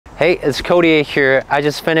Hey, it's Cody Yeh here. I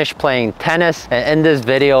just finished playing tennis, and in this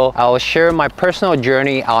video, I will share my personal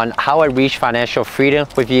journey on how I reached financial freedom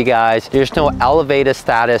with you guys. There's no elevated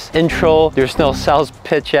status intro, there's no sales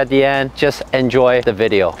pitch at the end. Just enjoy the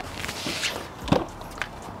video.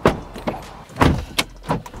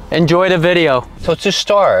 Enjoy the video. So to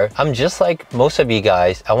start, I'm just like most of you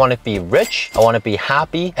guys. I want to be rich, I want to be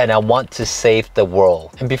happy, and I want to save the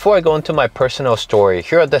world. And before I go into my personal story,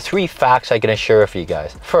 here are the 3 facts I'm going to share with you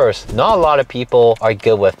guys. First, not a lot of people are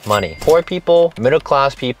good with money. Poor people, middle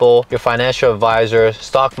class people, your financial advisors,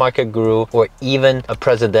 stock market guru, or even a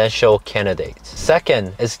presidential candidate.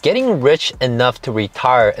 Second, is getting rich enough to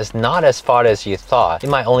retire is not as far as you thought. It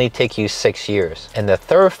might only take you 6 years. And the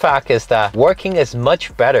third fact is that working is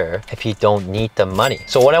much better if you don't need the money.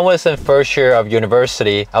 So when I was in first year of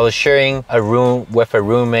university, I was sharing a room with a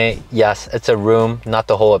roommate. Yes, it's a room, not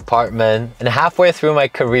the whole apartment. And halfway through my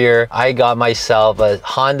career, I got myself a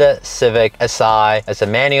Honda Civic Si as a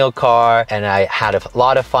manual car, and I had a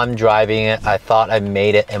lot of fun driving it. I thought I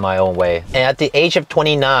made it in my own way. And at the age of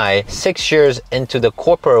 29, 6 years into the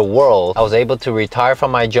corporate world, I was able to retire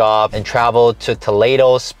from my job and travel to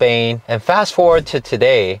Toledo, Spain. And fast forward to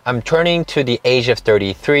today, I'm turning to the age of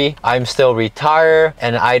 33. I'm still retired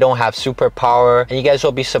and I don't have superpower. And you guys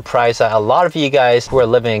will be surprised that a lot of you guys who are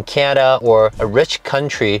living in Canada or a rich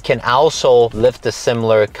country can also live the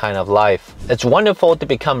similar kind of life. It's wonderful to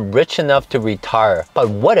become rich enough to retire. But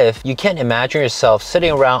what if you can't imagine yourself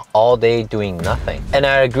sitting around all day doing nothing? And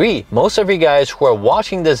I agree, most of you guys who are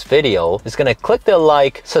watching this video is going to click the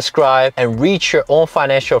like, subscribe, and reach your own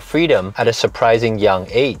financial freedom at a surprising young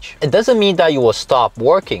age. It doesn't mean that you will stop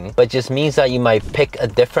working, but just means that you might pick a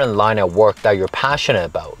different line of work that you're passionate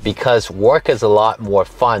about, because work is a lot more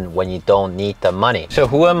fun when you don't need the money. So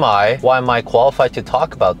who am I? Why am I qualified to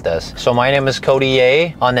talk about this? So my name is Cody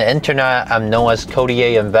Yeh. On the internet, I'm known as Cody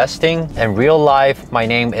Yeh Investing. In real life, my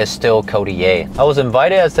name is still Cody Yeh. I was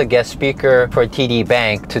invited as a guest speaker for TD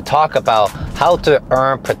Bank to talk about how to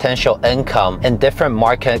earn potential income in different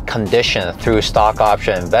market conditions through stock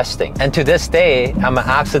option investing. And to this day, I'm an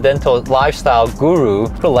accidental lifestyle guru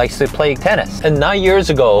who likes to play tennis. And 9 years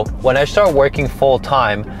ago, when I started working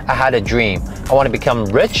full-time, I had a dream. I want to become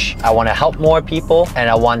rich, I want to help more people, and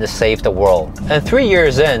I want to save the world. And 3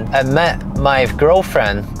 years in, I met my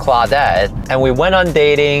girlfriend, Claudette, and we went on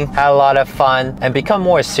dating, had a lot of fun, and become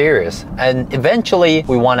more serious. And eventually,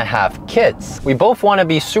 we want to have kids. We both want to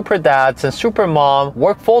be super dads and super mom,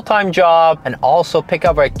 work full-time job, and also pick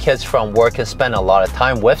up our kids from work and spend a lot of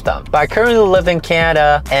time with them. But I currently live in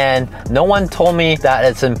Canada, and no one told me that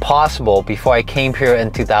it's impossible before I came here in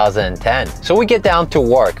 2010. So we get down to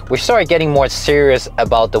work. We started getting more serious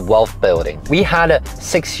about the wealth building. We had a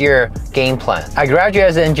 6-year game plan. I graduated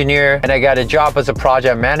as an engineer and I got a job as a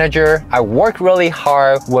project manager. I worked really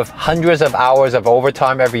hard with hundreds of hours of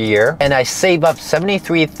overtime every year, and I saved up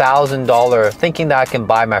 $73,000 thinking that I can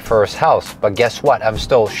buy my first house. But guess what? I'm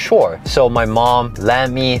still short. So my mom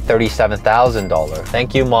lent me $37,000.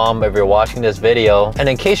 Thank you, Mom, if you're watching this video. And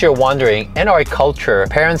in case you're wondering, in our culture,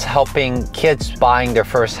 parents helping kids buying their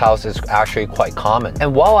first house is actually quite common.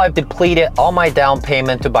 And while I've depleted all my down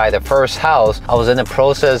payment to buy the first house, I was in the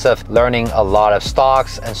process of learning a lot of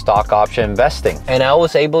stocks and stock option investing. And I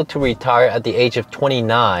was able to retire at the age of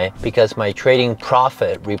 29 because my trading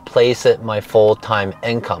profit replaced my full-time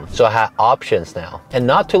income. So I had options now. And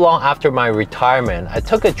not too long after my retirement, I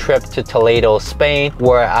took a trip to Toledo, Spain,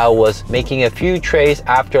 where I was making a few trades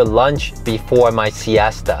after lunch before my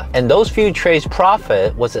siesta. And those few trades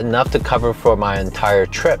profit was enough to cover for my entire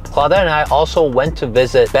trip. Claudette and I also went to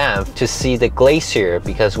visit Banff to see the glacier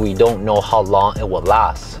because we don't know how long it will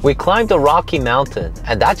last. We climbed the Rocky Mountain,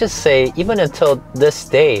 and that just say, even until this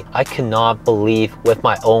day, I cannot believe with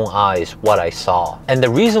my own eyes what I saw. And the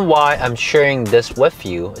reason why I'm sharing this with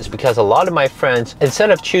you is because a lot of my friends, instead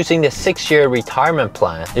of choosing the 6-year retirement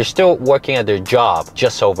plan, they're still working at their job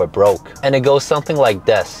just over broke. And it goes something like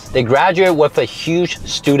this. They graduate with a huge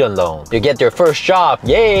student loan. They get their first job,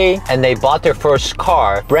 yay! And they bought their first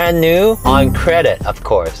car, brand new, on credit, of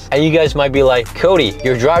course. And you guys might be like, Cody,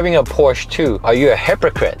 you're driving a Porsche too. Are you a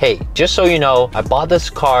hypocrite? Hey, just so you know, I bought this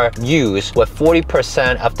car used with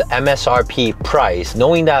 40% of the MSRP price,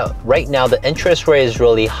 knowing that right now the interest rate is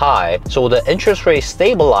really high. So the interest rate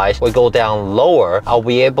stabilize or go down lower, I'll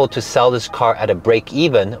be able to sell this car at a break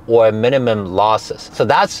even or a minimum losses. So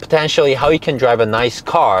that's potentially how you can drive a nice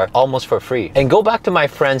car almost for free. And go back to my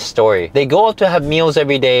friend's story. They go out to have meals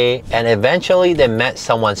every day, and eventually they met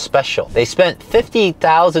someone special. They spent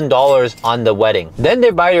 $50,000 on the wedding. Then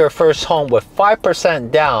they buy their first home with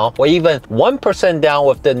 5% down or even 1% down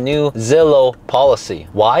with the new new Zillow policy.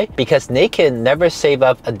 Why? Because they can never save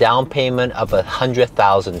up a down payment of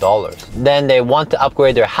 $100,000. Then they want to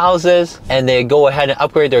upgrade their houses and they go ahead and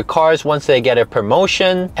upgrade their cars once they get a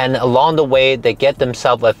promotion, and along the way they get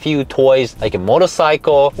themselves a few toys like a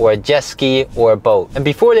motorcycle or a jet ski or a boat. And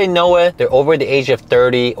before they know it, they're over the age of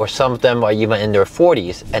 30, or some of them are even in their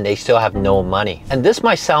 40s and they still have no money. And this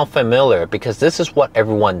might sound familiar because this is what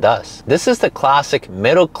everyone does. This is the classic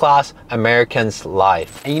middle class American's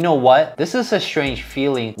life. And you know what? This is a strange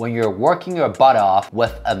feeling when you're working your butt off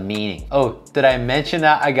with a meaning. Oh, did I mention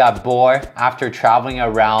that I got bored after traveling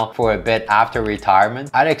around for a bit after retirement?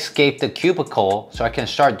 I'd escape the cubicle so I can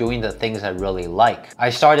start doing the things I really like. I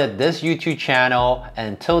started this YouTube channel, and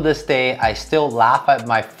until this day, I still laugh at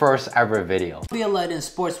my first ever video. Led in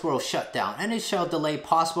sports world shut down, NHL delay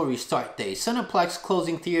possible restart date, Cineplex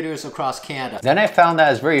closing theaters across Canada. Then I found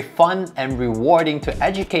that it's very fun and rewarding to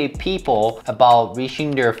educate people about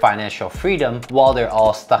reaching their financial freedom while they're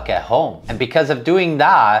all stuck at home. And because of doing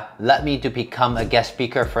that, led me to become a guest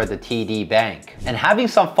speaker for the TD Bank. And having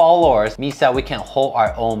some followers means that we can hold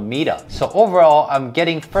our own meetup. So overall, I'm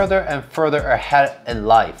getting further and further ahead in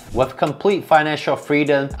life. With complete financial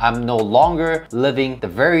freedom, I'm no longer living the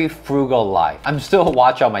very frugal life. I'm still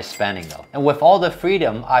watching on my spending though. And with all the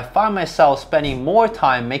freedom, I find myself spending more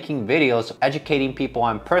time making videos educating people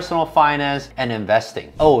on personal finance and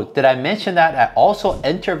investing. Oh, did I mention that I also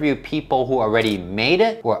interview people who already made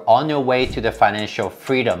it or on their way to the financial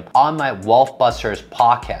freedom on my Wealth Busters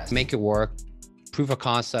podcast. Make it work, proof of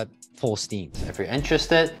concept, full steam. If you're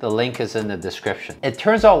interested, the link is in the description. It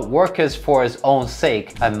turns out work is for its own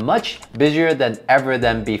sake. I'm much busier than ever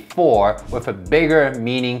than before with a bigger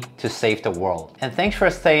meaning to save the world. And thanks for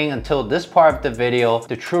staying until this part of the video.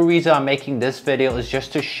 The true reason I'm making this video is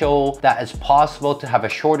just to show that it's possible to have a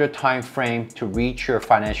shorter time frame to reach your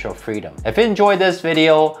financial freedom. If you enjoyed this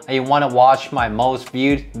video and you want to watch my most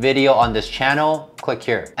viewed video on this channel, click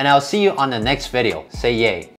here. And I'll see you on the next video. Say yay.